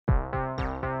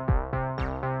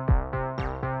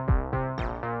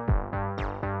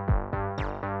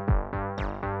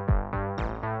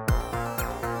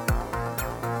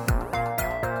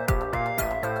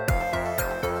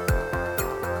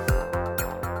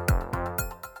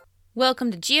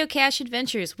Welcome to Geocache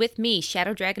Adventures with me,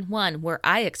 Shadow Dragon 1, where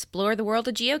I explore the world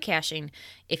of geocaching.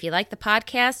 If you like the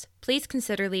podcast, please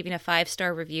consider leaving a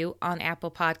 5-star review on Apple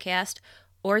Podcast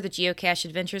or the Geocache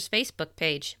Adventures Facebook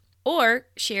page. Or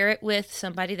share it with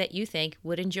somebody that you think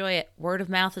would enjoy it. Word of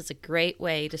mouth is a great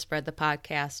way to spread the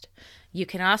podcast. You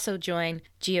can also join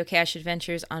Geocache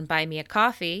Adventures on Buy Me a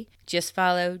Coffee. Just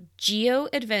follow Geo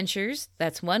Adventures,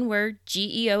 that's one word,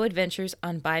 GEO Adventures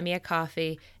on Buy Me a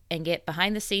Coffee, and get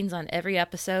behind the scenes on every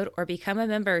episode or become a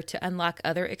member to unlock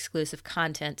other exclusive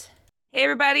content. Hey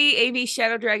everybody, AV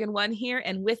Shadow Dragon 1 here,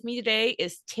 and with me today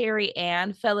is Terry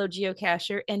Ann, fellow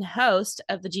geocacher and host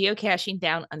of the Geocaching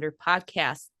Down Under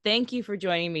podcast. Thank you for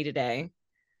joining me today.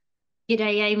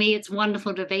 G'day, Amy. It's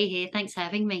wonderful to be here. Thanks for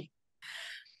having me.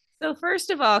 So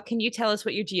first of all, can you tell us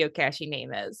what your geocaching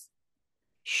name is?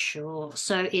 Sure.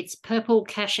 So it's Purple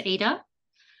Cache Eater,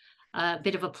 a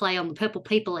bit of a play on the Purple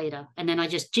People Eater, and then I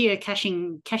just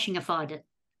caching-ified it.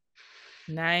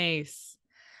 Nice.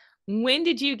 When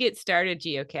did you get started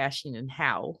geocaching and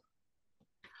how?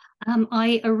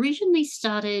 I originally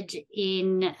started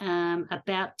in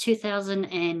about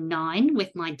 2009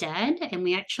 with my dad, and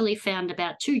we actually found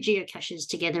about 2 geocaches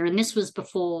together, and this was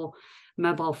before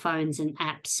mobile phones and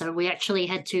apps. So we actually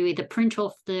had to either print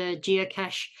off the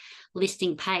geocache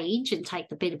listing page and take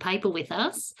the bit of paper with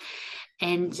us.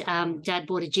 And Dad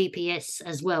bought a GPS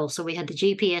as well. So we had the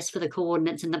GPS for the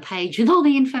coordinates and the page with all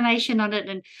the information on it.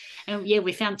 And yeah,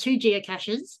 we found 2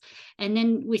 geocaches. And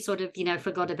then we sort of,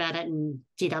 forgot about it and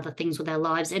did other things with our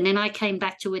lives. And then I came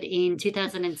back to it in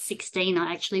 2016.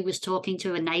 I actually was talking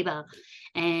to a neighbor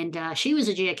and she was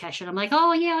a geocacher. And I'm like,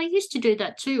 oh, yeah, I used to do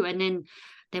that too. And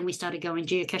then we started going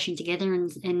geocaching together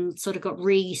and sort of got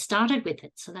restarted with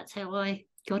it. So that's how I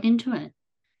got into it.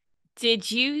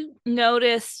 Did you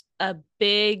notice a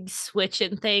big switch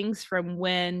in things from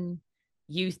when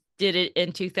you did it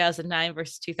in 2009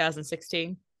 versus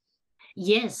 2016?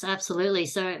 Yes, absolutely.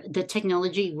 So the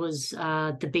technology was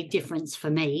the big difference for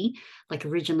me. Like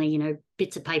originally,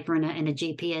 bits of paper and a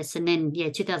GPS, and then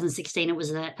 2016 it was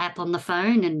an app on the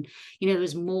phone, and there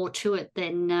was more to it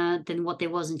than what there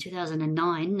was in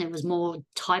 2009. There was more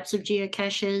types of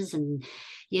geocaches, and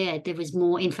there was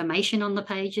more information on the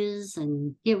pages,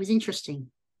 and it was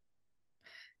interesting.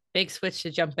 Big switch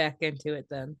to jump back into it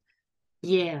then.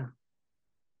 Yeah.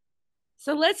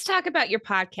 So let's talk about your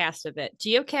podcast a bit,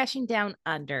 Geocaching Down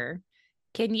Under.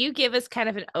 Can you give us kind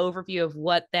of an overview of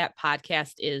what that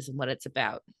podcast is and what it's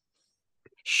about?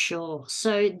 Sure.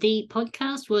 So the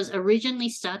podcast was originally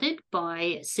started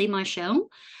by C. Michelle.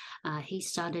 He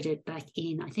started it back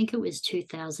in, I think it was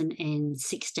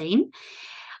 2016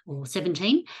 or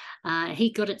 17.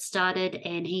 He got it started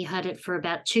and he had it for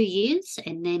about 2 years.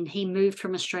 And then he moved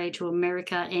from Australia to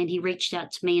America and he reached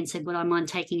out to me and said, would I mind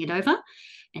taking it over?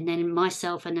 And then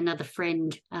myself and another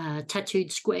friend,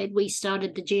 Tattooed Squared, we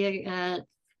started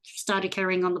started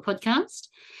carrying on the podcast.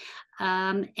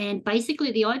 And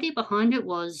basically the idea behind it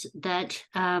was that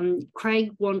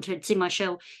Craig wanted, see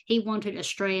Michelle, he wanted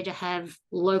Australia to have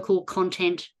local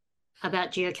content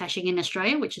about geocaching in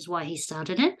Australia, which is why he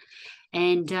started it.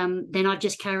 And then I've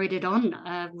just carried it on.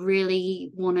 I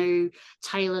really want to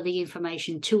tailor the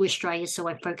information to Australia. So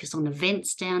I focus on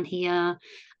events down here,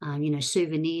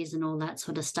 souvenirs and all that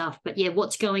sort of stuff. But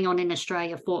what's going on in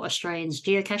Australia for Australians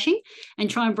geocaching, and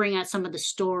try and bring out some of the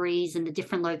stories and the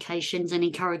different locations and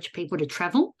encourage people to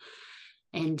travel.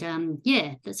 And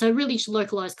so really just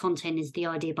localized content is the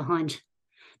idea behind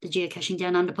the Geocaching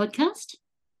Down Under podcast.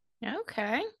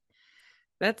 Okay.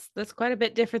 That's quite a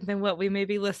bit different than what we may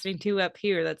be listening to up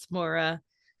here. That's more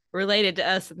related to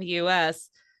us in the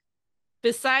US.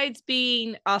 Besides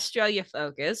being Australia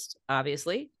focused,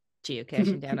 obviously,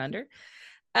 Geocaching Down Under,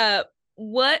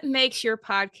 what makes your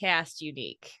podcast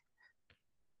unique?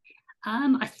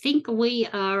 I think we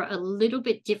are a little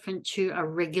bit different to a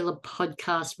regular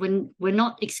podcast. When we're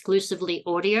not exclusively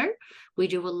audio, we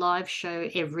do a live show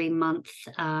every month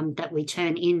that we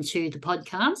turn into the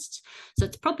podcast. So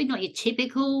it's probably not your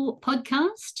typical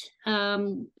podcast,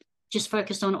 just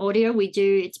focused on audio.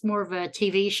 It's more of a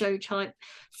TV show type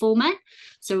format.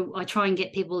 So I try and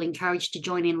get people encouraged to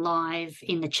join in live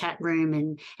in the chat room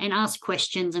and ask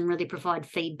questions and really provide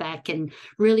feedback and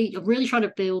really try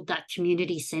to build that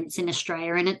community sense in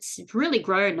Australia. And it's really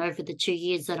grown over the 2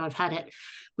 years that I've had it.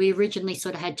 We originally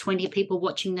sort of had 20 people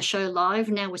watching the show live.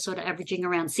 Now we're sort of averaging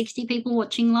around 60 people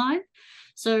watching live.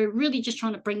 So really just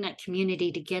trying to bring that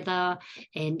community together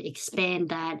and expand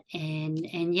that and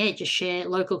just share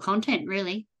local content,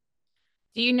 really.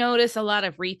 Do you notice a lot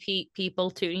of repeat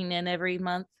people tuning in every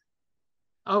month?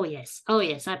 Oh yes,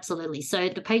 absolutely. So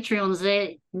the Patreons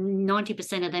there,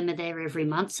 90% of them are there every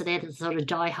month, so they're the sort of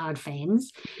diehard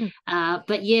fans.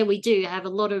 But yeah, we do have a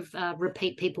lot of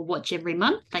repeat people watch every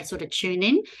month. They sort of tune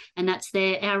in, and that's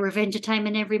their hour of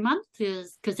entertainment every month,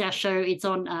 because our show it's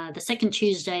on the second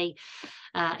Tuesday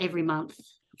every month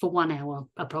for 1 hour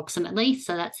approximately.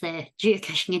 So that's their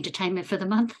geocaching entertainment for the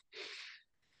month.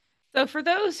 So for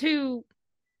those who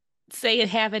say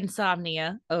have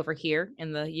insomnia over here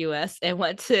in the US and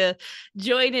want to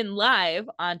join in live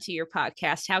onto your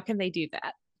podcast, how can they do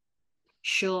that?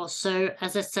 Sure. So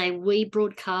as I say, we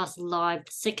broadcast live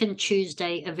the second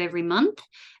Tuesday of every month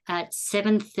at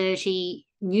 7:30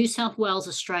 New South Wales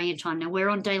Australian time. Now we're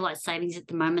on daylight savings at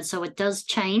the moment, so it does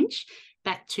change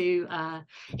back to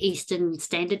Eastern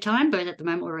Standard Time, but at the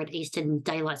moment we're at Eastern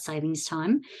Daylight Savings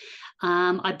Time.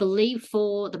 I believe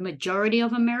for the majority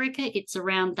of America, it's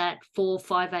around that 4,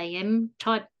 5 a.m.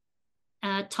 type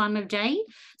time of day.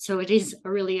 So it is a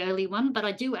really early one. But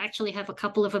I do actually have a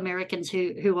couple of Americans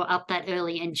who are up that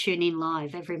early and tune in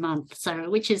live every month. So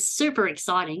which is super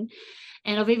exciting.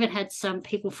 And I've even had some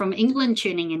people from England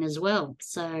tuning in as well.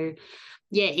 So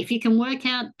yeah, if you can work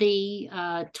out the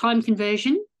time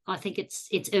conversion, I think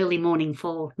it's early morning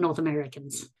for North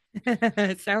Americans.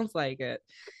 It sounds like it.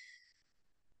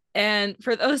 And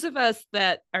for those of us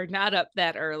that are not up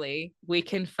that early, we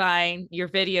can find your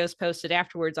videos posted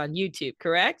afterwards on YouTube,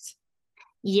 correct?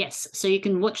 Yes, so you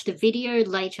can watch the video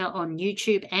later on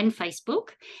YouTube and Facebook.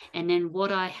 And then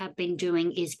what I have been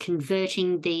doing is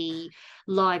converting the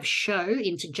live show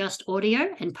into just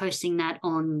audio and posting that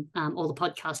on all the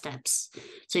podcast apps.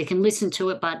 So you can listen to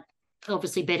it, but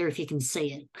obviously better if you can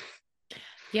see it.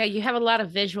 Yeah, you have a lot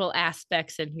of visual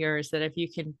aspects in yours that if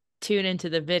you can tune into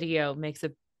the video makes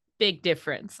a big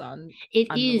difference it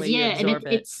on the is, way you yeah, and absorb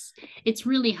it. it's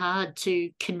really hard to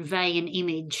convey an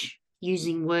image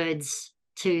using words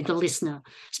to the listener,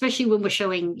 especially when we're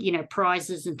showing,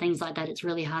 prizes and things like that. It's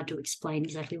really hard to explain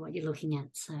exactly what you're looking at.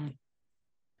 So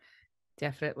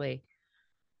Definitely.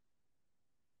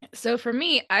 So for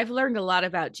me, I've learned a lot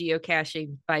about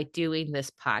geocaching by doing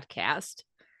this podcast.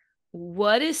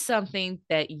 What is something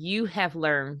that you have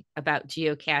learned about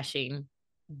geocaching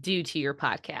due to your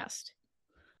podcast?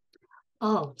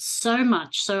 oh, so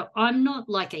much. So I'm not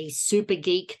like a super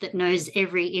geek that knows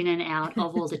every in and out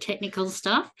of all the technical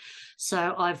stuff.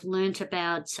 So I've learnt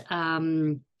about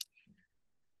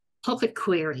pocket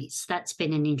queries. That's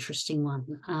been an interesting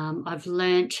one. I've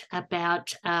learnt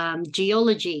about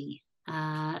geology.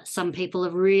 Some people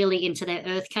are really into their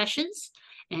earth caches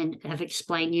and have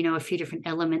explained, a few different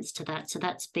elements to that. So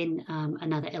that's been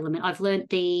another element.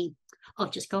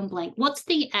 I've just gone blank. What's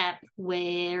the app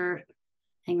where,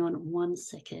 hang on 1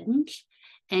 second,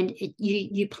 and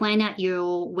you plan out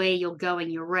where you're going,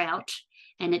 your route,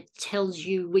 and it tells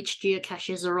you which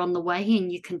geocaches are on the way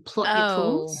and you can plot your Oh,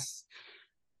 course.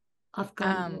 I've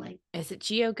gone blank. Is it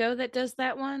GeoGo that does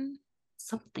that one?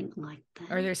 Something like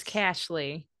that. Or there's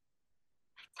Cachly.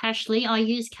 Cachly. I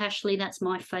use Cachly. That's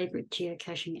my favorite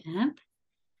geocaching app.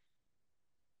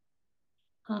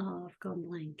 Oh, I've gone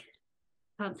blank.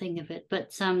 Can't think of it.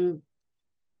 But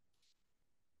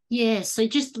yeah, so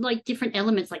just like different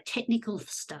elements, like technical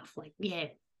stuff, like yeah,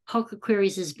 pocket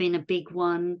queries has been a big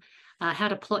one. How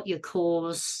to plot your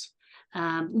course.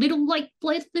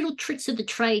 Little tricks of the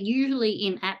trade, usually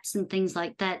in apps and things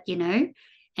like that, And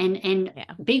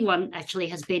Yeah. big one actually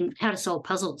has been how to solve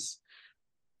puzzles.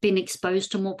 Been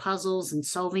exposed to more puzzles and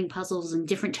solving puzzles and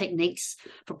different techniques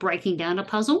for breaking down a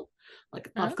puzzle.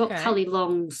 Like I've got Okay. Cully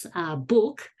Long's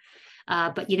book,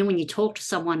 but when you talk to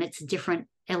someone, it's a different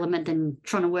element than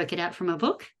trying to work it out from a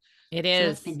book. It So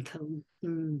is. that's been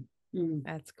cool.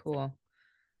 That's cool.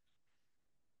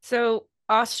 So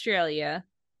Australia,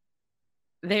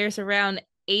 there's around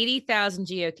 80,000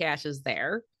 geocaches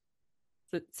there.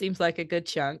 So it seems like a good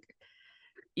chunk.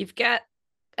 You've got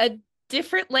a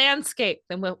different landscape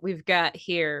than what we've got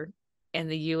here in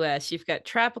the US. You've got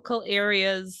tropical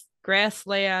areas,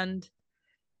 grassland,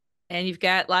 and you've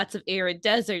got lots of arid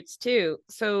deserts too.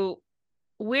 So,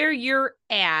 where you're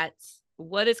at,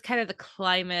 what is kind of the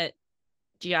climate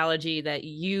geology that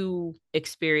you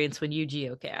experience when you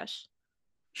geocache?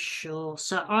 Sure.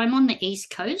 So I'm on the East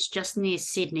Coast, just near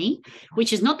Sydney,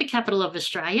 which is not the capital of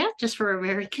Australia, just for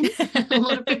Americans. A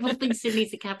lot of people think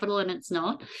Sydney's the capital, and it's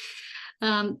not.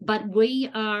 But we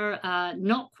are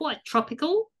not quite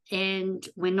tropical, and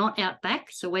we're not outback,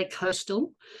 so we're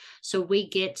coastal. So we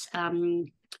get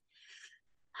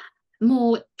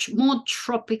more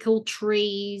tropical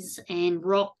trees and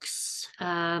rocks.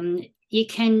 You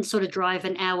can sort of drive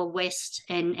an hour west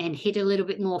and hit a little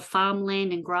bit more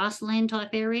farmland and grassland type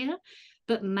area,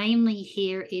 but mainly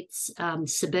here it's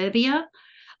suburbia,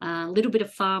 a little bit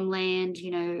of farmland,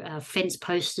 fence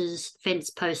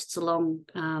posts along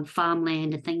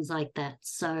farmland and things like that.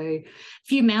 So a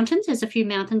few mountains. There's a few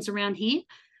mountains around here.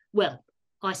 Well,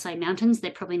 I say mountains, they're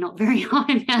probably not very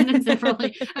high mountains. They're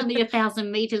probably only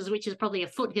 1,000 meters, which is probably a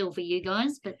foothill for you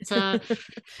guys. But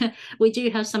we do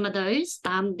have some of those.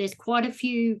 There's quite a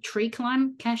few tree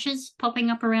climb caches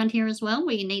popping up around here as well,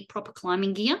 where you need proper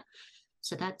climbing gear.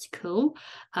 So that's cool.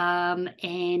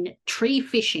 And tree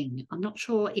fishing. I'm not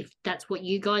sure if that's what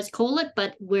you guys call it,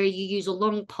 but where you use a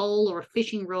long pole or a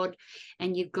fishing rod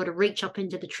and you've got to reach up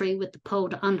into the tree with the pole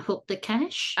to unhook the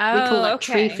cache. Oh, we call that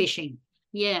okay. tree fishing.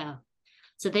 Yeah.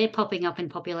 So they're popping up in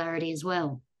popularity as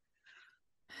well.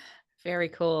 Very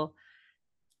cool.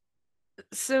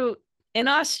 So in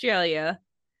Australia,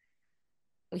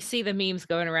 we see the memes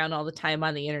going around all the time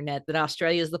on the internet that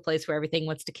Australia is the place where everything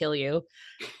wants to kill you.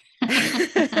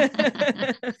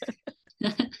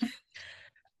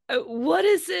 What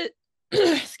is it?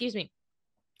 Excuse me.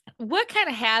 What kind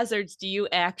of hazards do you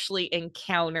actually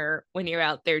encounter when you're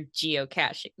out there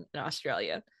geocaching in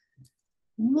Australia?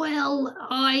 Well,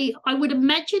 I would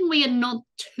imagine we are not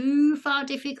too far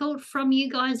difficult from you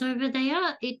guys over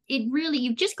there. It really,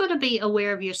 you've just got to be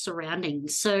aware of your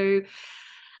surroundings. So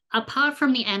apart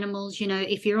from the animals,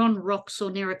 if you're on rocks or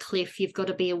near a cliff, you've got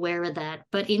to be aware of that.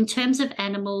 But in terms of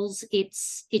animals,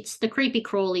 it's the creepy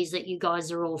crawlies that you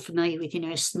guys are all familiar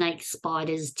with, snakes,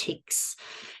 spiders, ticks,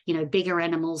 bigger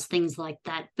animals, things like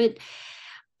that. But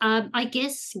I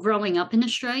guess growing up in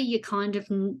Australia,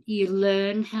 you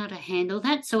learn how to handle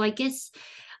that. So I guess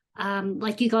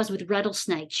like you guys with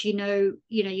rattlesnakes,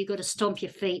 you got to stomp your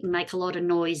feet and make a lot of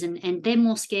noise, and they're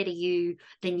more scared of you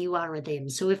than you are of them.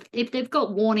 So if they've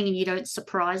got warning and you don't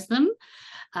surprise them,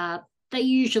 they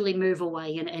usually move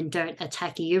away and don't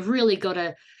attack you. You've really got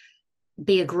to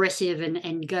be aggressive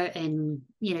and go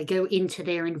into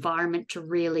their environment to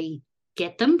really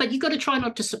get them, but you've got to try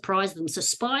not to surprise them. So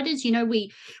spiders,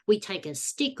 we take a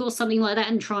stick or something like that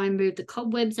and try and move the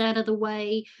cobwebs out of the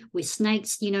way. With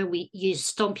snakes, you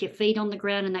stomp your feet on the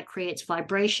ground and that creates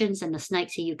vibrations, and the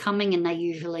snakes see you coming and they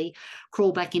usually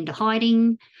crawl back into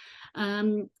hiding.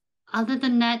 Other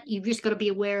than that, you've just got to be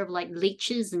aware of like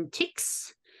leeches and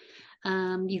ticks.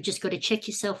 You've just got to check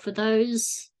yourself for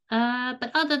those.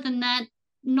 But other than that,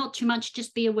 not too much.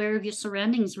 Just be aware of your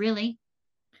surroundings, really.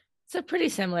 So pretty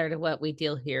similar to what we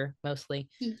deal here mostly.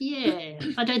 Yeah,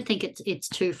 I don't think it's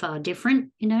too far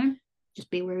different,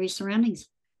 just be aware of your surroundings.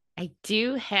 I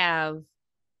do have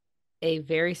a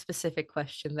very specific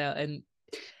question though. And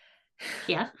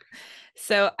yeah.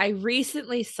 So I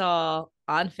recently saw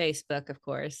on Facebook, of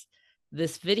course,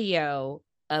 this video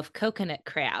of coconut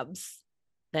crabs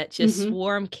that just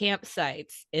swarm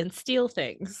campsites and steal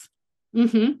things.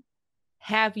 Mm-hmm.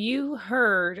 Have you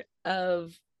heard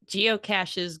of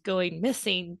geocaches going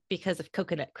missing because of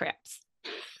coconut crabs?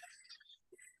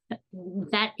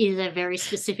 That is a very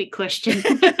specific question.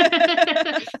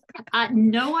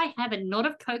 No, I haven't. Not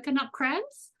of coconut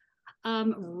crabs.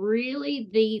 Really,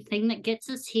 the thing that gets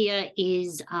us here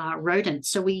is rodents.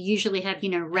 So we usually have,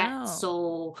 rats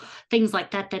or things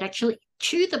like that actually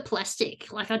chew the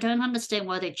plastic. Like, I don't understand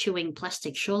why they're chewing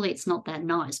plastic. Surely it's not that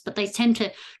nice, but they tend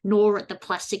to gnaw at the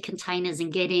plastic containers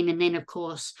and get in. And then, of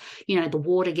course, the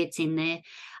water gets in there.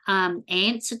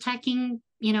 Ants attacking,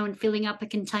 and filling up a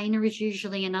container is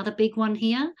usually another big one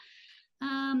here.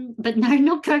 But no,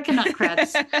 not coconut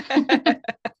crabs.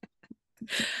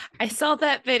 I saw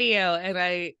that video and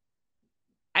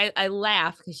I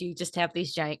laugh because you just have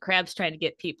these giant crabs trying to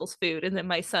get people's food. And then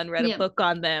my son read a book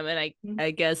on them, and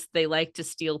I guess they like to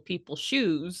steal people's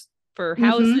shoes for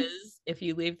houses if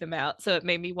you leave them out. So it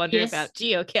made me wonder about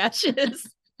geocaches.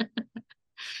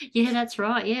 Yeah, that's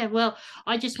right. Yeah. Well,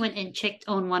 I just went and checked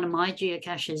on one of my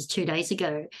geocaches 2 days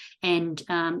ago, and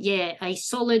a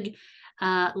solid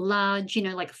large,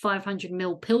 like a 500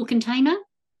 mil pill container,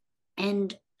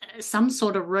 and some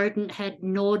sort of rodent had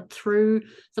gnawed through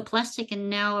the plastic, and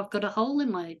now I've got a hole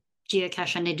in my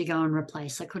geocache I need to go and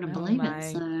replace. I couldn't believe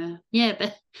it. So yeah,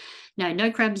 but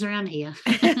no crabs around here.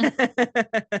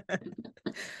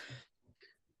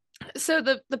 So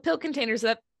the pill containers,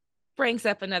 that brings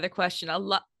up another question. A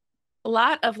lot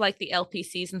of like the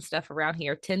LPCs and stuff around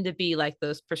here tend to be like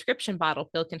those prescription bottle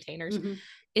pill containers.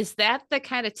 Is that the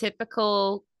kind of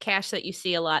typical cache that you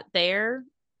see a lot there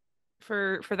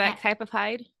for that type of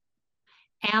hide?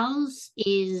 Ours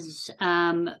is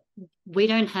we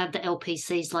don't have the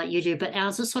LPCs like you do, but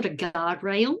ours are sort of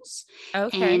guardrails.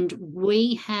 Okay. And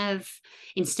we have,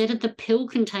 instead of the pill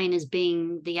containers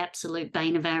being the absolute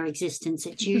bane of our existence,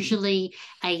 it's usually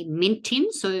a mint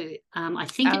tin. So I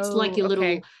think it's like your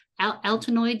little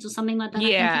Altonoids or something like that. I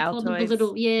think Yeah, you call them the Altoids.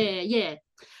 little, yeah.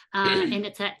 And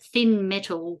it's that thin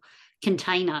metal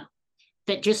container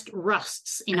that just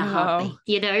rusts in a Oh,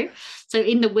 heartbeat, So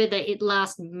in the weather, it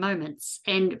lasts moments,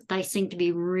 and they seem to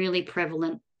be really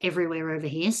prevalent everywhere over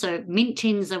here. So mint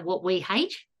tins are what we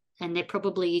hate, and they're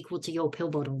probably equal to your pill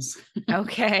bottles.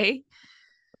 okay.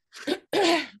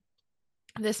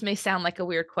 This may sound like a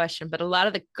weird question, but a lot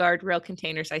of the guardrail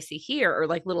containers I see here are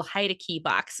like little hide a key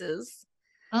boxes.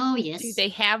 Oh, Do yes. they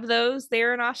have those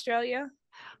there in Australia?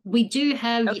 We do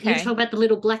have, you talk Okay. about the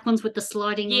little black ones with the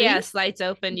sliding Yeah, lid? slides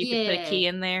open. You could put a Yeah. key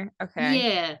in there. Okay.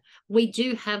 Yeah, we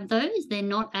do have those. They're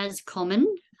not as common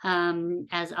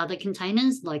as other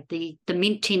containers. Like the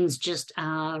mint tins just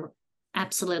are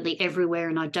absolutely everywhere,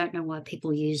 and I don't know why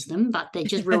people use them, but they're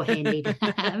just real handy to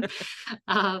have.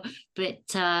 Uh, but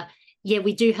yeah,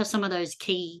 we do have some of those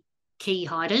key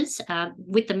hiders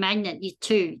with the magnet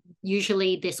too.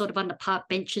 Usually they're sort of under park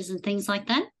benches and things like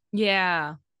that.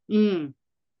 Yeah. Mm,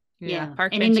 Yeah. yeah,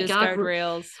 Park and in the benches,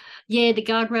 guardrails. yeah, the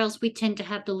guardrails, we tend to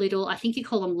have the little, I think you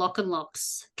call them lock and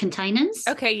locks containers.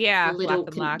 Okay. The Yeah. Lock little,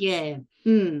 and locks. yeah.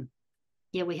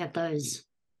 Yeah, we have those.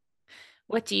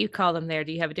 What do you call them there?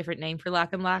 Do you have a different name for lock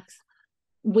and locks?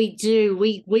 We do.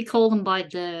 We call them by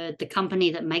the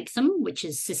company that makes them, which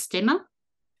is Sistema.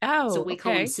 So Oh, we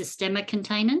call them okay. Sistema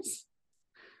containers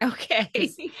Okay.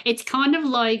 because it's kind of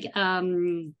like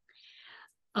oh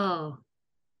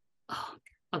oh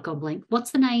I've gone blank.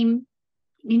 What's the name?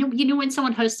 You know when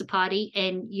someone hosts a party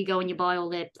and you go and you buy all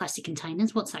their plastic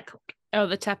containers. What's that called? Oh,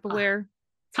 the Oh, Tupperware.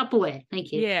 Tupperware.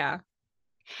 Thank you. Yeah.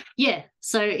 Yeah,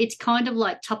 so it's kind of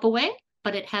like Tupperware,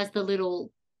 but it has the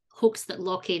little hooks that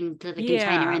lock into the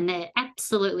container, Yeah. and they're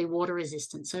absolutely water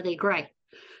resistant. So they're great.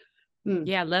 Mm,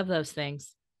 Yeah. I love those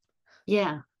things.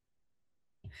 yeah,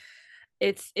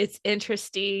 It's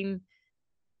interesting.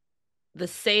 The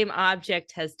same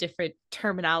object has different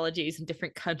terminologies in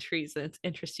different countries, and it's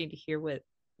interesting to hear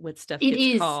what stuff it gets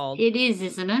is. called. It is,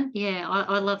 isn't it? Yeah,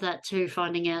 I love that too.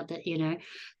 Finding out that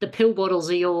the pill bottles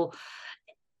are your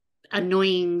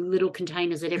annoying little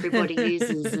containers that everybody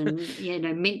uses,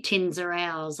 and mint tins are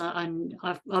ours.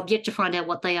 I've yet to find out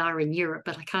what they are in Europe,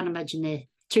 but I can't imagine they're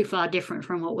too far different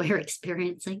from what we're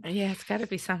experiencing. Yeah, it's got to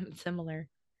be something similar.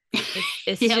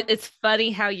 It's Yep. it's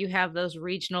funny how you have those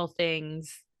regional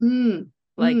things Mm,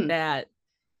 like mm, that.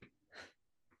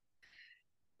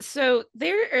 So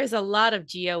there is a lot of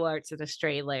geo arts in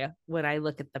Australia when I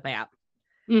look at the map.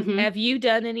 hmm Have you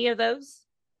done any of those?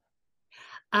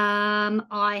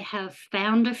 I have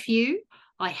found a few.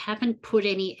 I haven't put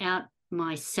any out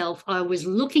myself. I was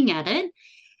looking at it,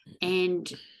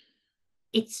 and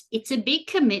it's a big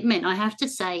commitment, I have to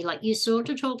say. Like, you're sort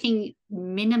of talking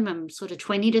minimum sort of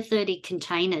 20 to 30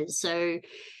 containers. So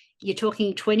you're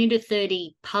talking 20 to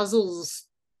 30 puzzles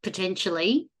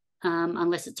potentially,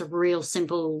 unless it's a real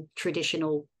simple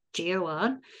traditional geo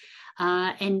art.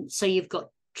 And so you've got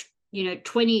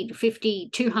 20, 50,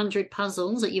 200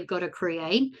 puzzles that you've got to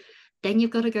create. Then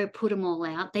you've got to go put them all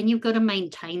out. Then you've got to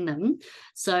maintain them.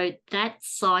 So that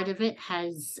side of it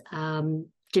has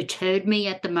deterred me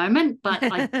at the moment. But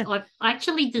I've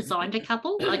actually designed a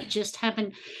couple. I just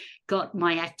haven't got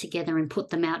my act together and put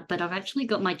them out. But I've actually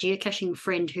got my geocaching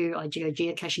friend who I go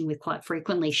geocaching with quite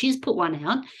frequently. She's put one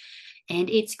out, and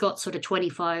it's got sort of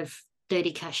 25,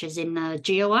 30 caches in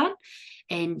geo art.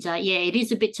 And yeah, it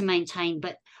is a bit to maintain,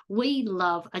 but we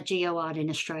love a geo art in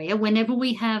Australia. Whenever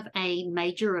we have a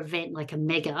major event like a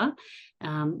mega,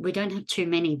 we don't have too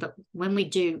many, but when we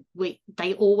do,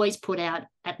 they always put out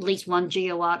at least one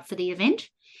geo art for the event,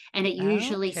 and it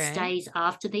usually Okay. stays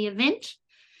after the event.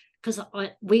 Because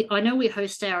I know we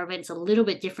host our events a little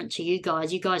bit different to you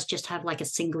guys. You guys just have like a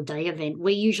single day event.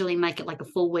 We usually make it like a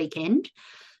full weekend.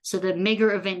 So the mega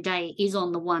event day is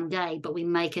on the one day, but we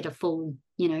make it a full,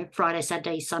 Friday,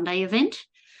 Saturday, Sunday event.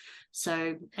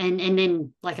 So and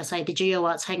then, like I say, the geo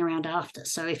arts hang around after.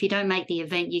 So if you don't make the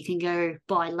event, you can go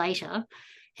buy later,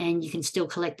 and you can still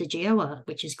collect the geo art,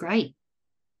 which is great.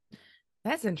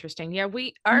 That's interesting. Yeah,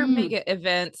 we our Mm, mega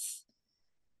events.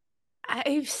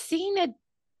 I've seen a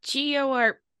geo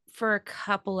art for a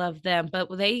couple of them,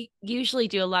 but they usually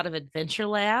do a lot of adventure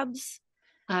labs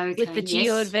with okay. the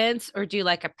geo Yes. events, or do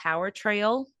like a power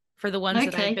trail for the ones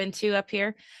that I've Okay. been to up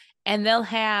here. And they'll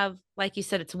have, like you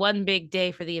said, it's one big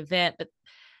day for the event, but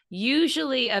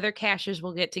usually other cachers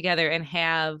will get together and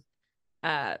have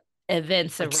uh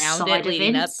events Like around it side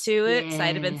leading up events. to it,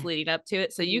 side events Yeah. leading up to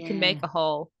it. So you can make Yeah. a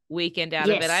whole weekend out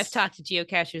of it. I've Yes. talked to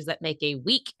geocachers that make a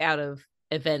week out of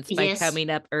events by Yes, coming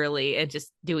up early and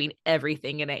just doing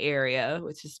everything in an area,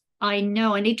 which is, I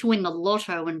know. I need to win the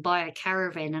lotto and buy a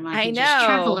caravan and I I can just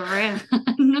travel know around.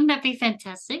 Wouldn't that be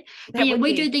fantastic? But that yeah, would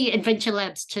we do be. the adventure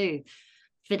labs too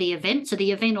for the event. So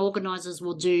the event organizers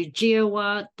will do geo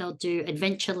art, they'll do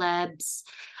adventure labs.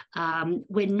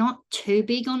 We're not too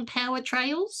big on power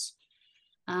trails.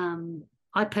 Um,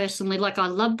 I personally like, I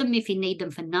love them if you need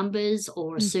them for numbers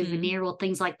or a Mhm. souvenir or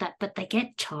things like that, but they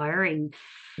get tiring.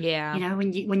 You Yeah. know,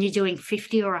 when you're doing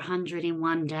 50 or 100 in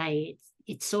one day,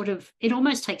 it's sort of, it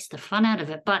almost takes the fun out of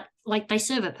it. But like, they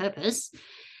serve a purpose.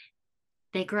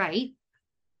 They're great,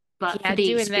 but for Yeah, the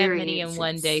doing that many in experience,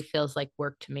 one day feels like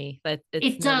work to me. That it's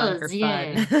it no longer does. fun.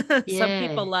 Yeah. Some Yeah.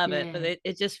 people love it, but Yeah.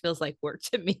 it just feels like work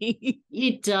to me.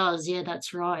 It does. Yeah,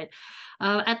 that's right.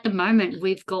 At the moment,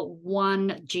 we've got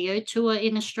one geo tour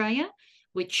in Australia,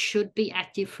 which should be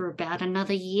active for about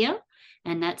another year.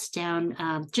 And that's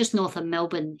down just north of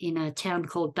Melbourne in a town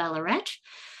called Ballarat.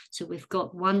 So we've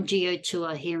got one geo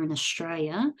tour here in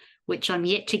Australia, which I'm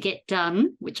yet to get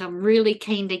done, which I'm really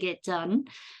keen to get done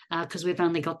because we've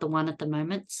only got the one at the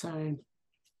moment. So,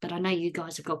 but I know you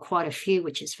guys have got quite a few,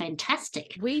 which is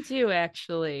fantastic. We do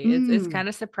actually. It's Mm. kind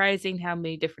of surprising how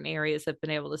many different areas have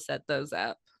been able to set those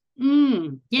up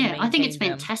and Yeah, I think it's maintain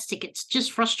them. fantastic. It's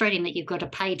just frustrating that you've got to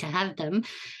pay to have them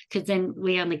because then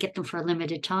we only get them for a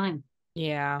limited time.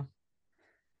 Yeah.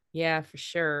 Yeah, for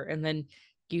sure. And then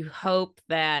you hope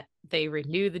that they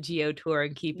renew the Geo Tour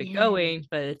and keep it Yeah, going,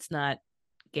 but it's not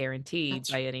guaranteed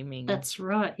that's by any means. that's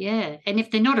right. Yeah. And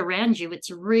if they're not around you, it's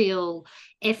a real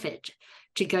effort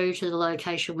to go to the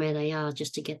location where they are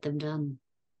just to get them done.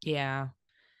 Yeah.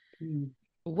 Mm.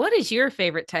 What is your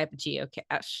favorite type of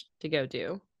geocache to go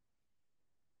do?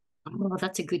 Oh,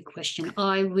 that's a good question.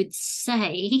 I would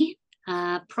say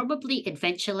probably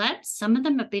Adventure Labs. Some of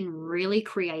them have been really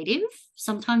creative.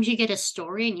 Sometimes you get a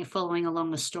story and you're following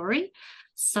along the story.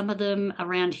 Some of them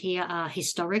around here are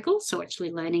historical, so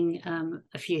actually learning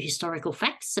a few historical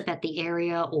facts about the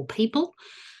area or people.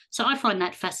 So I find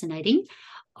that fascinating.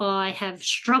 I have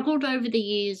struggled over the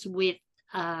years with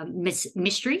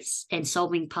mysteries and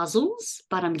solving puzzles,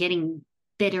 but I'm getting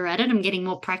better at it. I'm getting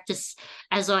more practice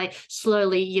as I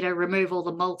slowly, remove all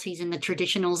the multis and the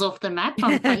traditionals off the map.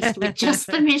 I'm faced with just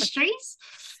the mysteries.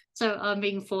 So I'm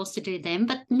being forced to do them.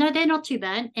 But no, they're not too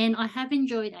bad. And I have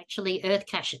enjoyed actually earth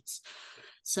caches.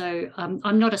 So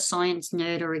I'm not a science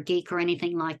nerd or a geek or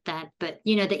anything like that. But,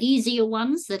 the easier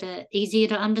ones that are easier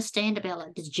to understand about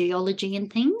like the geology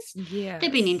and things, they've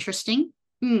been Yes. interesting.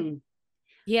 Hmm.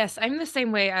 Yes, I'm the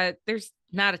same way. There's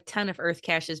not a ton of earth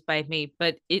caches by me,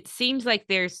 but it seems like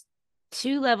there's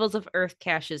two levels of earth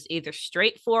caches, either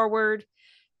straightforward,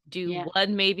 do Yeah,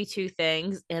 one, maybe two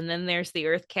things, and then there's the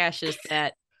earth caches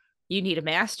that you need a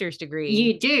master's degree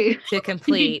you do. to You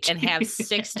complete and have do.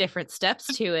 six different steps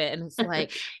to it. And it's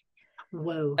like,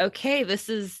 Whoa. okay, this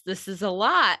is a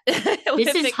lot. This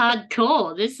If is it-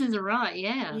 hardcore. This is right.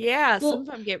 Yeah. yeah, some of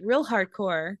Well, them get real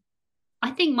hardcore. I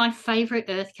think my favorite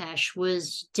earth cache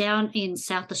was down in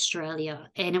South Australia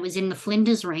and it was in the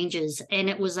Flinders Ranges and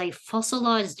it was a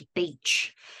fossilized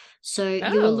beach. So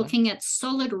you were Oh, looking at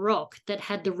solid rock that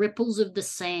had the ripples of the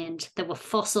sand that were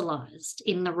fossilized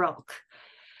in the rock.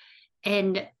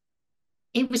 And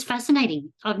it was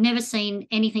fascinating. I've never seen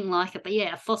anything like it. But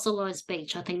yeah, a fossilized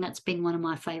beach. I think that's been one of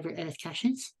my favorite earth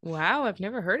caches. wow, I've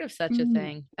never heard of such a Mm.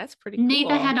 thing. That's pretty Neither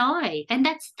cool. had I. And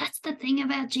that's the thing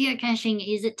about geocaching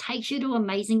is it takes you to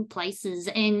amazing places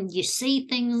and you see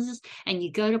things and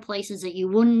you go to places that you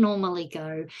wouldn't normally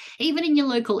go, even in your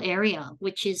local area,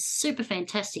 which is super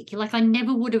fantastic. You're like, I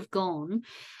never would have gone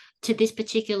to this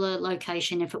particular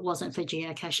location if it wasn't for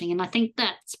geocaching. And I think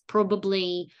that's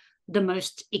probably the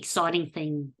most exciting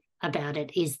thing about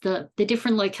it is the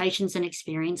different locations and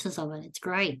experiences of it. It's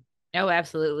great. Oh,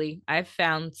 absolutely. I've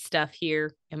found stuff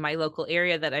here in my local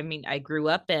area that I grew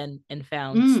up in and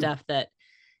found Mm, stuff that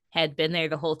had been there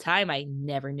the whole time I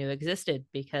never knew existed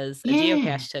because a yeah,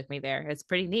 geocache took me there. It's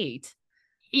pretty neat.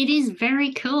 it is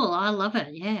very cool. I love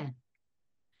it. Yeah.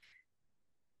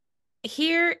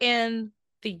 Here in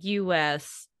the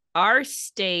US, our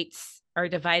states are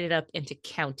divided up into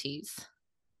counties.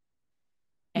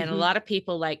 And a Hmm. lot of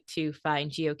people like to find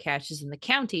geocaches in the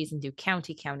counties and do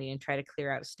county and try to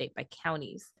clear out a state by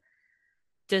counties.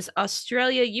 Does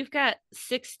Australia, you've got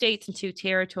 6 states and 2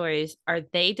 territories, are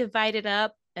they divided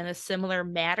up in a similar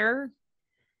matter?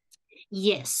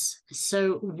 Yes.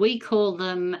 So we call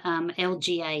them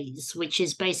LGAs, which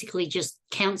is basically just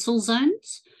council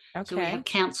zones. So we have Okay.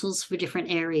 councils for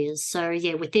different areas. So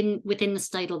yeah, within the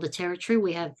state or the territory,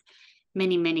 we have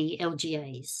many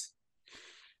LGAs.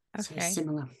 So Okay.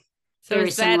 similar. So Very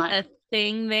is that similar. a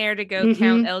thing there to go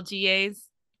count Hmm. LGAs?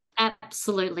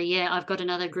 Absolutely, yeah. I've got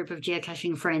another group of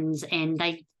geocaching friends, and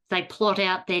they plot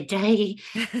out their day.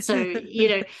 So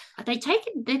they take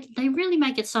it. They really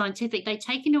make it scientific. They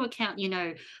take into account,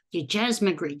 your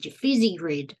Jasma grid, your Fizzy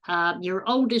grid, your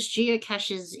oldest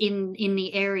geocaches in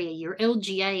the area, your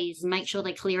LGAs. Make sure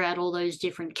they clear out all those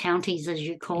different counties, as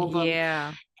you call them,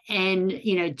 Yeah. and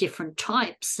different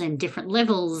types and different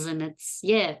levels, and it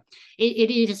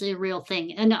is a real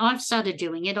thing. And I've started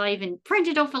doing it. I even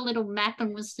printed off a little map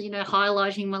and was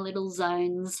highlighting my little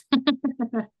zones.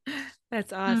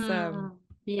 That's awesome. Oh,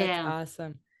 That's yeah.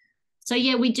 awesome. So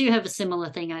yeah, we do have a similar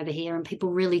thing over here, and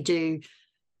people really do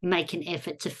make an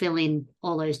effort to fill in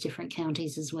all those different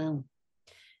counties as well.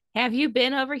 Have you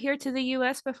been over here to the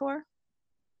US before?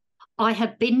 I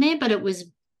have been there, but it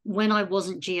was when I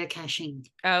wasn't geocaching.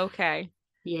 Okay.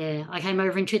 Yeah, I came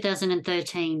over in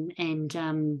 2013 and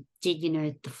did,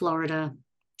 the Florida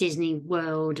Disney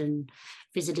World and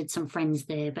visited some friends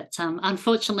there. But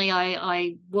unfortunately,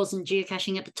 I wasn't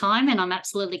geocaching at the time, and I'm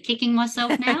absolutely kicking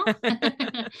myself now.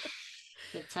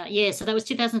 But yeah, so that was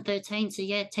 2013. So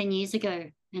yeah, 10 years ago,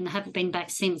 and I haven't been back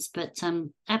since. But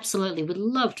absolutely would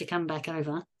love to come back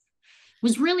over.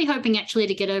 Was really hoping actually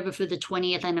to get over for the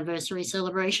 20th anniversary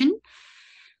celebration,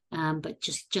 but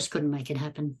just couldn't make it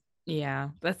happen. Yeah,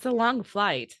 that's a long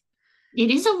flight. It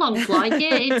is a long flight.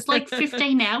 Yeah, it's like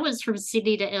 15 hours from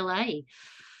Sydney to LA.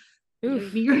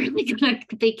 Oof. You're really going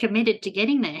to be committed to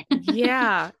getting there.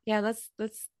 Yeah. Yeah, that's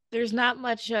there's not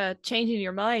much changing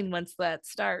your mind once that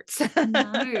starts. No.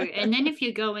 And then if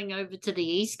you're going over to the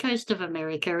east coast of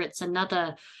America, it's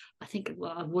another, I think,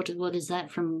 what is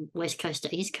that from west coast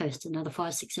to east coast? Another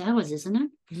 5, 6 hours, isn't it?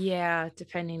 Yeah,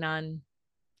 depending on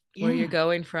where you're Yeah.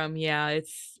 going from. Yeah,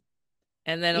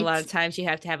 and then a lot It's, of times you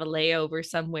have to have a layover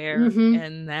somewhere, mm-hmm.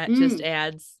 and that just Mm,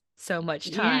 adds so much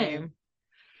yeah. time.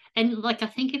 And like, I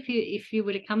think if you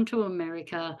were to come to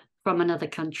America from another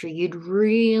country, you'd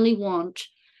really want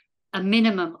a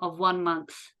minimum of 1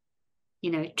 month,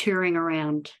 touring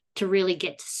around to really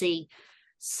get to see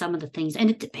some of the things. And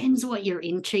it depends what you're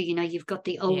into. You've got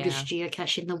the Yeah. oldest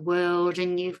geocache in the world,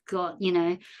 and you've got,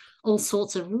 all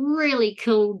sorts of really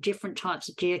cool different types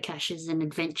of geocaches and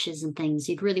adventures and things.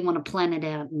 You'd really want to plan it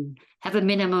out and have a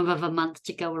minimum of a month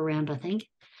to go around, I think.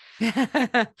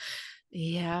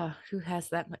 Yeah, who has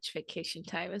that much vacation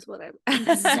time is what I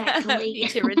Exactly. need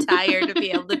to retire to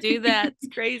be able to do that.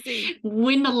 It's crazy.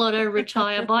 Win the lotto,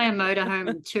 retire, buy a motorhome,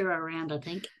 and tour around, I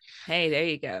think. Hey, there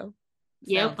you go.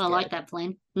 Yep, Sounds I like good. that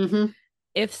plan. Hmm.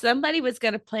 If somebody was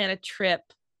going to plan a trip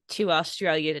to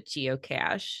Australia to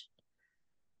geocache,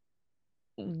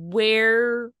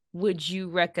 where would you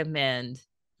recommend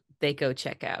they go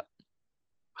check out?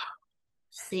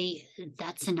 See,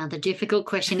 that's another difficult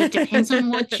question. It depends on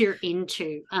what you're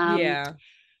into. Yeah.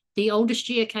 The oldest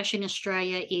geocache in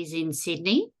Australia is in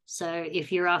Sydney. So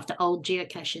if you're after old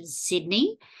geocaches,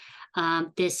 Sydney.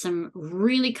 There's some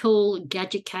really cool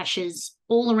gadget caches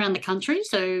all around the country.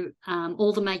 So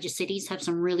all the major cities have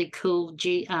some really cool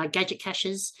gadget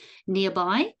caches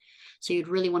nearby. So you'd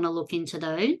really want to look into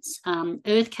those.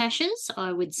 Earth caches,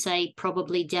 I would say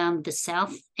probably down the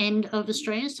south end of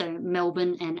Australia. So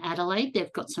Melbourne and Adelaide,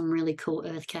 they've got some really cool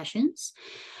earth caches.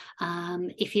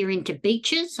 If you're into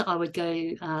beaches, I would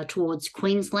go towards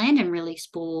Queensland and really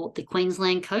explore the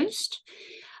Queensland coast.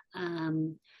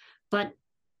 But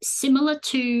similar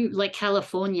to like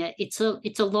California, it's a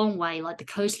long way. Like the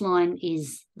coastline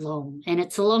is long, and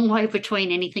it's a long way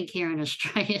between anything here in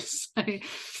Australia.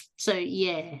 So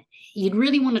yeah, you'd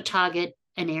really want to target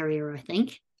an area, I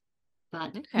think.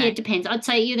 But yeah, it Okay. depends. I'd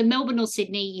say either Melbourne or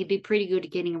Sydney, you'd be pretty good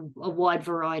at getting a wide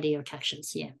variety of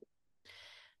caches. Yeah.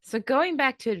 So going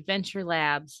back to Adventure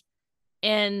Labs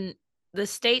in the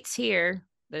states here,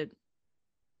 the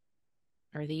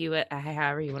US,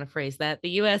 however you want to phrase that, the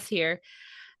US here,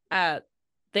 uh,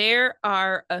 there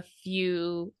are a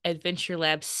few Adventure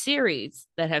Lab series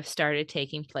that have started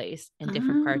taking place in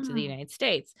different parts of the Ah, United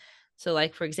States. So,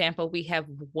 like, for example, we have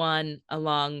one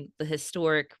along the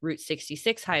historic Route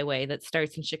 66 highway that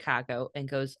starts in Chicago and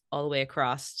goes all the way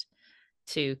across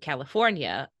to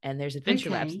California, and there's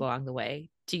Adventure Labs okay. along the way.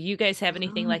 Do you guys have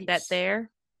anything like Right. that there?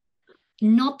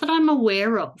 Not that I'm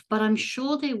aware of, but I'm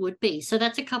sure there would be. So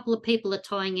that's a couple of people are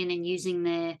tying in and using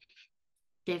their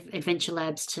Adventure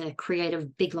Labs to create a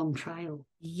big long trail.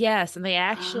 Yes, and they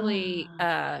actually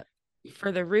Ah,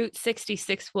 for the Route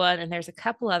 66 one, and there's a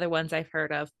couple other ones I've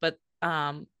heard of, but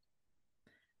I'm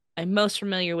most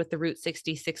familiar with the Route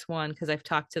 66 one because I've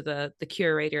talked to the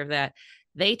curator of that.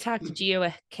 They talked to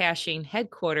geocaching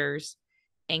headquarters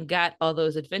and got all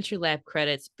those Adventure Lab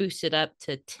credits boosted up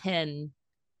to 10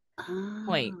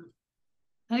 point. ah.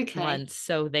 Okay. months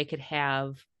so they could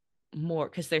have more,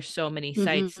 because there's so many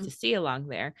sites Mm-hmm. to see along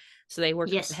there. So they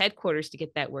worked with the Yes. headquarters to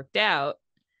get that worked out.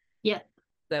 Yeah.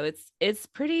 So it's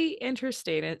pretty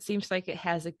interesting. It seems like it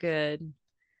has a good.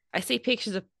 I see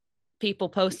pictures of people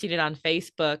posting it on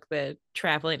Facebook that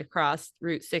traveling across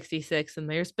Route 66, and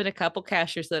there's been a couple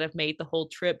cashers that have made the whole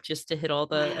trip just to hit all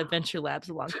the Wow. adventure labs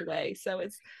along the way. So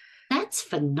That's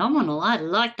phenomenal. I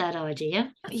like that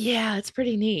idea. yeah, it's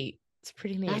pretty neat. It's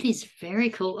pretty That neat. is very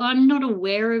cool. I'm not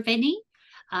aware of any,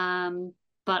 um,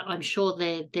 but I'm sure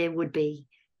there would be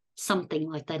something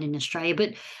like that in Australia.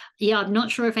 But yeah, I'm not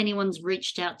sure if anyone's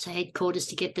reached out to headquarters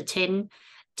to get the 10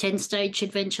 stage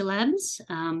adventure labs.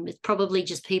 It's probably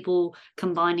just people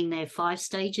combining their 5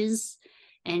 stages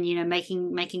and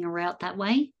making a route that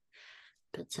way.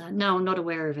 But no, I'm not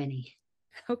aware of any.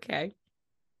 Okay.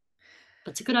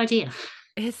 But it's a good idea.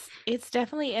 It's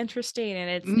definitely interesting,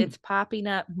 and Mm, it's popping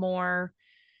up more.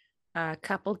 A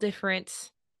couple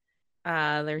different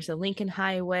there's a Lincoln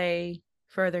Highway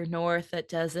further north that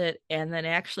does it, and then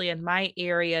actually in my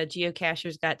area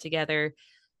geocachers got together,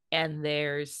 and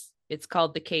it's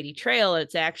called the Katy Trail.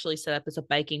 It's actually set up as a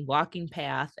biking walking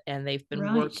path, and they've been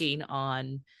right. working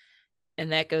on,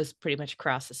 and that goes pretty much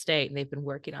across the state, and they've been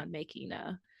working on making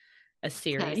a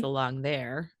series Okay. along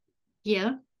there.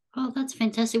 Yeah. Oh, that's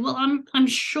fantastic. Well, I'm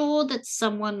sure that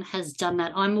someone has done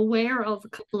that. I'm aware of a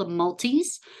couple of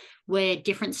multis where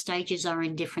different stages are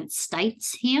in different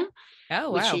states here,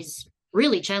 Oh which wow. is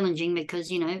really challenging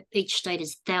because, each state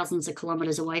is thousands of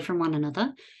kilometers away from one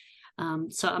another.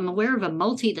 So I'm aware of a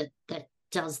multi that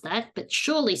does that, but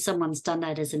surely someone's done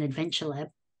that as an adventure lab.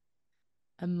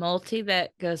 A multi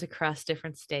that goes across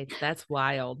different states. That's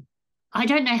wild. I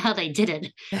don't know how they did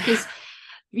it because,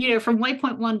 from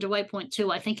waypoint one to waypoint two,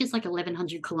 I think it's like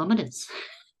 1,100 kilometers.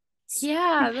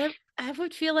 Yeah, I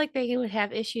would feel like they would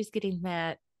have issues getting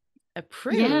that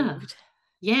Yeah. approved.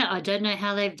 Yeah, I don't know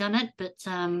how they've done it, but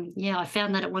yeah, I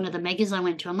found that at one of the megas I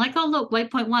went to. I'm like, oh look,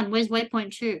 waypoint one, where's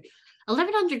waypoint two?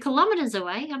 1,100 kilometers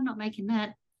away. I'm not making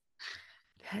that.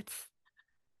 That's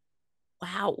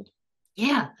wow.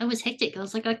 Yeah, it was hectic. I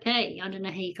was like, okay, I don't know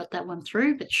how you got that one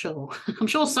through, but sure. I'm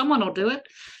sure someone will do it.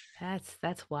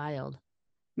 That's wild.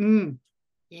 Mm.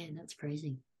 Yeah, that's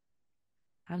crazy.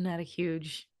 I'm not a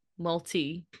huge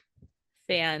multi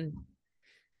fan,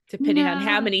 depending on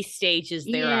how No, many stages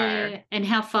there are. yeah, and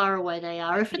how far away they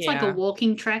are. If it's like a Yeah.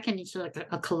 walking track and it's like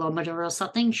a kilometer or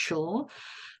something, sure.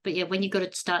 But yeah, when you got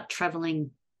to start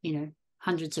traveling,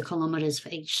 hundreds of kilometers for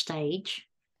each stage,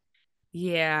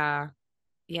 Yeah.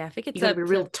 Yeah. you got to be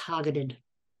real targeted.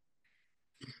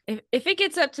 If it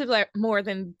gets up to like more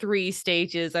than three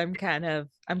stages, I'm kind of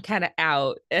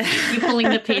out. You're pulling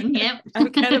the pin, yep.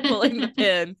 I'm kind of pulling the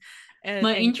pin My and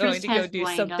going interest to go has do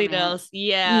waned. I'm something out. else.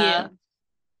 Yeah. Yeah,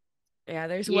 Yeah,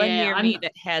 there's one yeah. near I'm me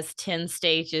that has 10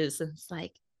 stages. And it's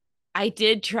like, I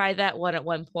did try that one at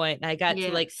one point, and I got to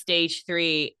yeah. like stage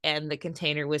 3 and the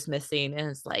container was missing. And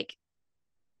it's like,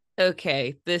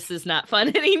 okay, this is not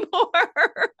fun anymore.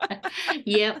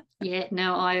 Yep, yeah,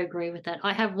 no, I agree with that.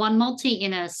 I have one multi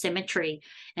in a cemetery,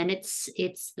 and it's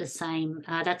the same.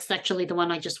 That's actually the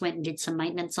one I just went and did some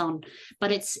maintenance on,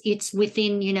 but it's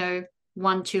within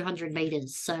 200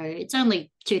 meters, so it's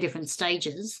only two different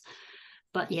stages.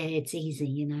 But yeah, it's easy.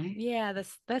 Yeah,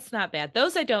 that's not bad.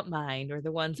 Those I don't mind, or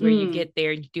the ones where you Mm, get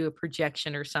there and you do a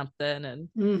projection or something. And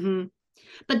hmm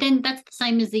But then that's the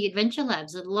same as the adventure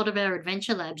labs. A lot of our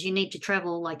adventure labs, you need to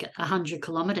travel like 100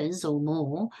 kilometers or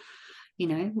more,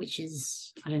 which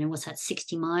is, I don't know, what's that,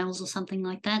 60 miles or something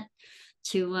like that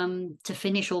to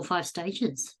finish all 5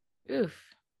 stages. oof.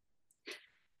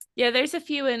 Yeah, there's a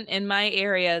few in my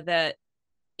area that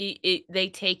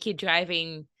they take you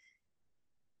driving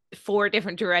 4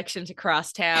 different directions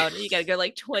across town. You got to go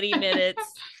like 20 minutes,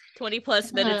 20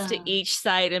 plus minutes to Uh, each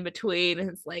side in between. And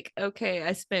it's like, okay,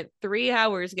 I spent 3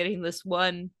 hours getting this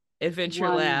one adventure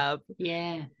one, lab.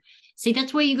 yeah. See,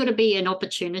 that's where you got to be an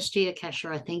opportunist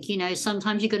geocacher, I think.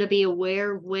 Sometimes you got to be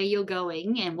aware of where you're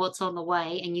going and what's on the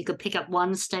way, and you could pick up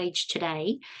one stage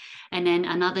today, and then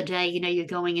another day, you're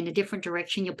going in a different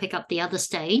direction, you'll pick up the other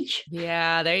stage.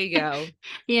 Yeah, there you go.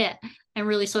 Yeah, and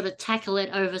really sort of tackle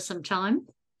it over some time.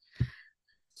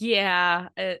 Yeah,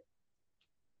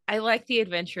 I like the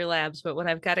adventure labs, but when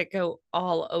I've got to go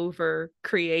all over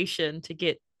creation to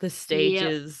get the Yeah.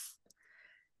 stages,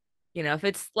 if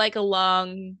it's like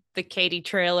along the Katy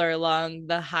Trail or along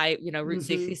the Route Hmm.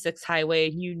 66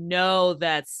 highway, and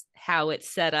that's how it's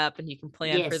set up and you can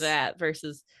plan for Yes. that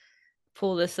versus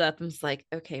pull this up and it's like,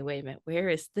 okay, wait a minute, where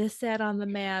is this at on the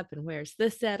map and where's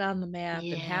this at on the map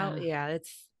and how, Yeah. yeah,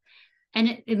 it's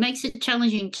And it makes it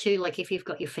challenging too, like if you've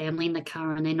got your family in the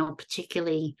car and they're not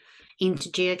particularly into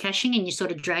geocaching and you're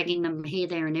sort of dragging them here,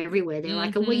 there, and everywhere. They're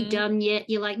like, are we done yet?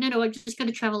 You're like, no, I've just got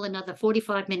to travel another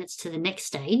 45 minutes to the next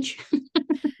stage.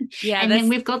 Yeah. And then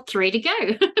we've got 3 to go.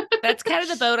 That's kind of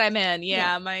the boat I'm in.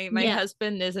 Yeah. My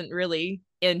husband isn't really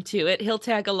into it. He'll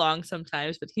tag along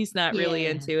sometimes, but he's not really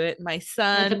into it. My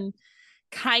son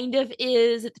kind of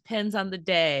is. It depends on the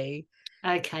day.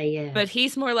 Okay, yeah. But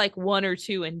he's more like 1 or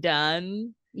 2 and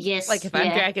done. Yes. Like if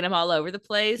I'm dragging him all over the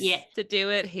place to do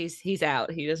it, he's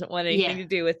out. He doesn't want anything to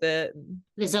do with it.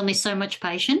 There's only so much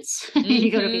patience. You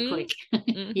got to be quick.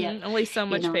 Yeah. Only so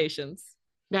much patience.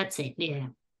 That's it. Yeah.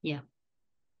 Yeah.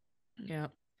 Yeah.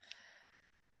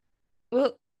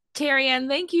 Well, Terri-Ann,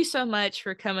 thank you so much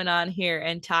for coming on here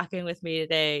and talking with me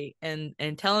today and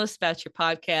telling us about your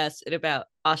podcast and about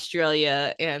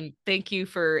Australia. And thank you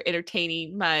for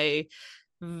entertaining my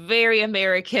very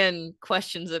American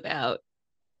questions about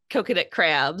coconut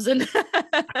crabs and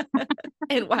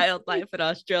and wildlife in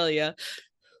Australia.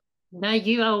 No,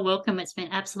 you are welcome. It's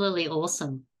been absolutely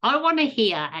awesome. I want to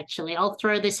hear, actually, I'll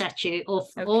throw this at you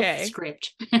off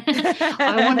script.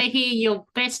 I want to hear your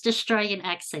best Australian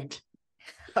accent.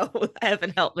 Oh,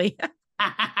 heaven help me.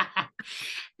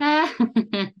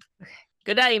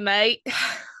 Good day, mate.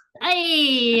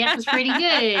 Hey, that was pretty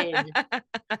good.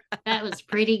 That was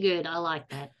pretty good. I like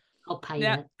that. I'll pay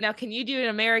that. Now, can you do an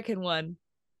American one?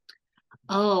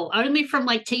 Oh, only from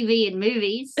like TV and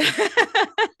movies.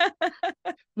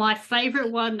 My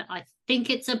favorite one, I think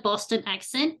it's a Boston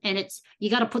accent, and it's you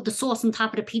got to put the sauce on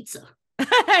top of the pizza.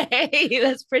 Hey,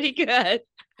 that's pretty good.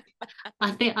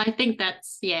 I think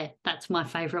that's my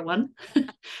favorite one.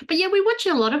 But yeah, we watch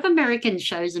a lot of American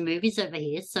shows and movies over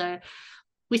here, so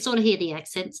we sort of hear the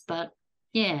accents. But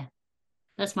yeah,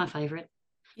 that's my favorite.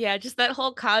 Yeah, just that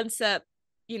whole concept,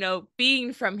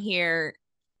 being from here,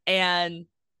 and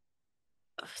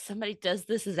somebody does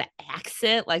this as an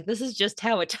accent, like this is just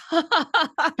how it talks.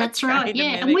 That's right.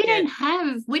 Yeah, and we don't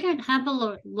have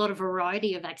a lot of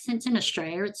variety of accents in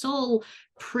Australia. It's all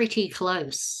pretty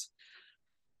close.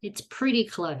 It's pretty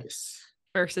close.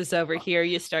 Versus over here,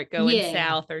 you start going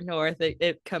south or north,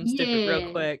 it comes different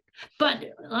real quick. But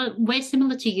we're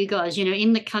similar to you guys.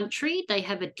 In the country, they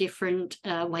have a different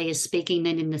way of speaking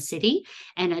than in the city.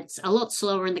 And it's a lot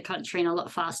slower in the country and a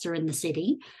lot faster in the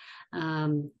city.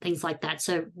 Things like that.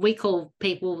 So we call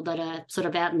people that are sort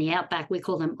of out in the outback, we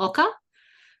call them Ocker.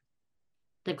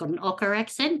 They've got an Ocker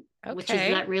accent, which is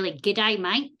that really g'day,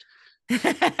 mate.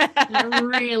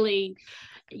 Really,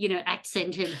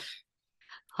 accented,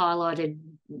 highlighted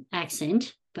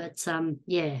accent. But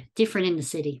different in the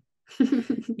city.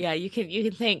 Yeah, you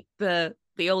can thank the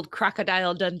old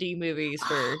Crocodile Dundee movies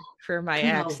for my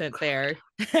accent there.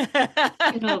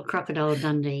 Good old Crocodile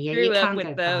Dundee. Yeah, you can't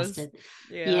go past it.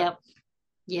 Yeah.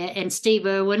 Yeah, and Steve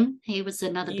Irwin, he was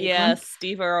another big one. Yes,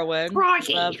 Steve Irwin.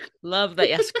 Crikey. Love that.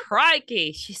 Yes,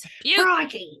 crikey. She's a beaut.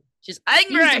 Crikey. She's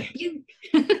angry.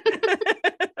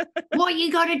 What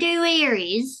you got to do here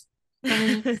is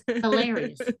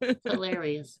hilarious.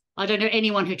 Hilarious. I don't know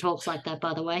anyone who talks like that,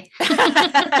 by the way.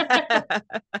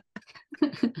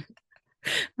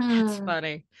 That's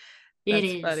funny. It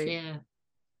is funny. Yeah.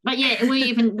 But yeah,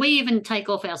 we even take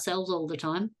off ourselves all the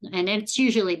time, and it's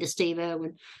usually the Steve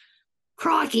Irwin.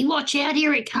 Crikey, watch out,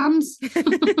 here it comes.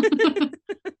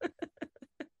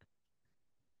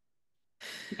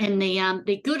 And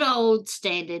the good old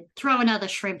standard, throw another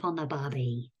shrimp on the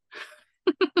barbie.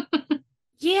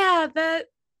 Yeah,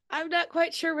 I'm not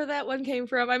quite sure where that one came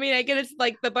from. I mean, I guess it's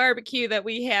like the barbecue that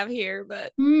we have here,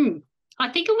 but I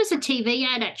think it was a TV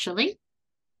ad, actually.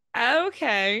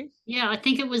 Okay. Yeah, I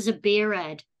think it was a beer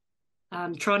ad.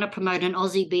 Trying to promote an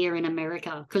Aussie beer in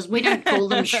America, because we don't call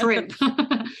them shrimp.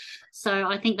 So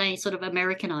I think they sort of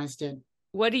Americanized it.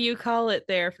 What do you call it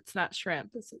there if it's not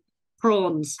shrimp? Is it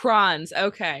prawns? Prawns.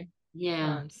 Okay.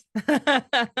 Yeah. Prawns.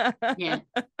 Yeah.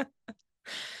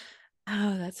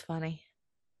 Oh, that's funny.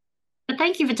 But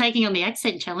thank you for taking on the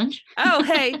accent challenge. Oh,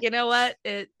 hey, you know what?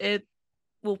 It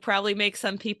will probably make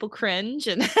some people cringe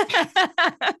and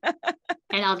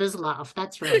and others laugh.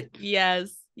 That's right.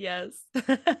 Yes.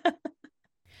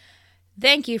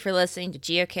 Thank you for listening to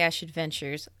Geocache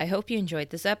Adventures. I hope you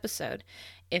enjoyed this episode.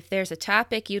 If there's a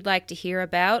topic you'd like to hear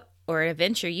about or an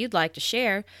adventure you'd like to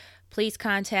share, please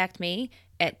contact me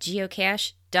at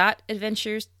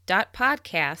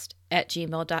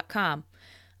geocache.adventures.podcast@gmail.com,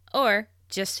 or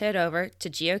just head over to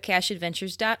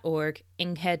geocacheadventures.org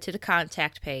and head to the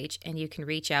contact page, and you can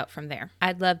reach out from there.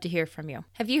 I'd love to hear from you.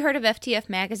 Have you heard of FTF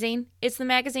Magazine? It's the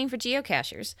magazine for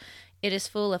geocachers. It is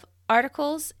full of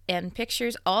articles and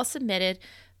pictures, all submitted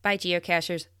by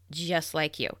geocachers just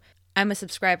like you. I'm a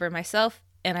subscriber myself,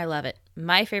 and I love it.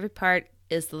 My favorite part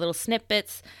is the little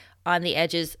snippets on the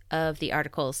edges of the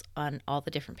articles on all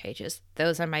the different pages.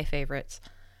 Those are my favorites.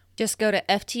 Just go to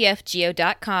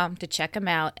ftfgeo.com to check them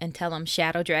out and tell them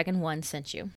Shadow Dragon 1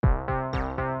 sent you.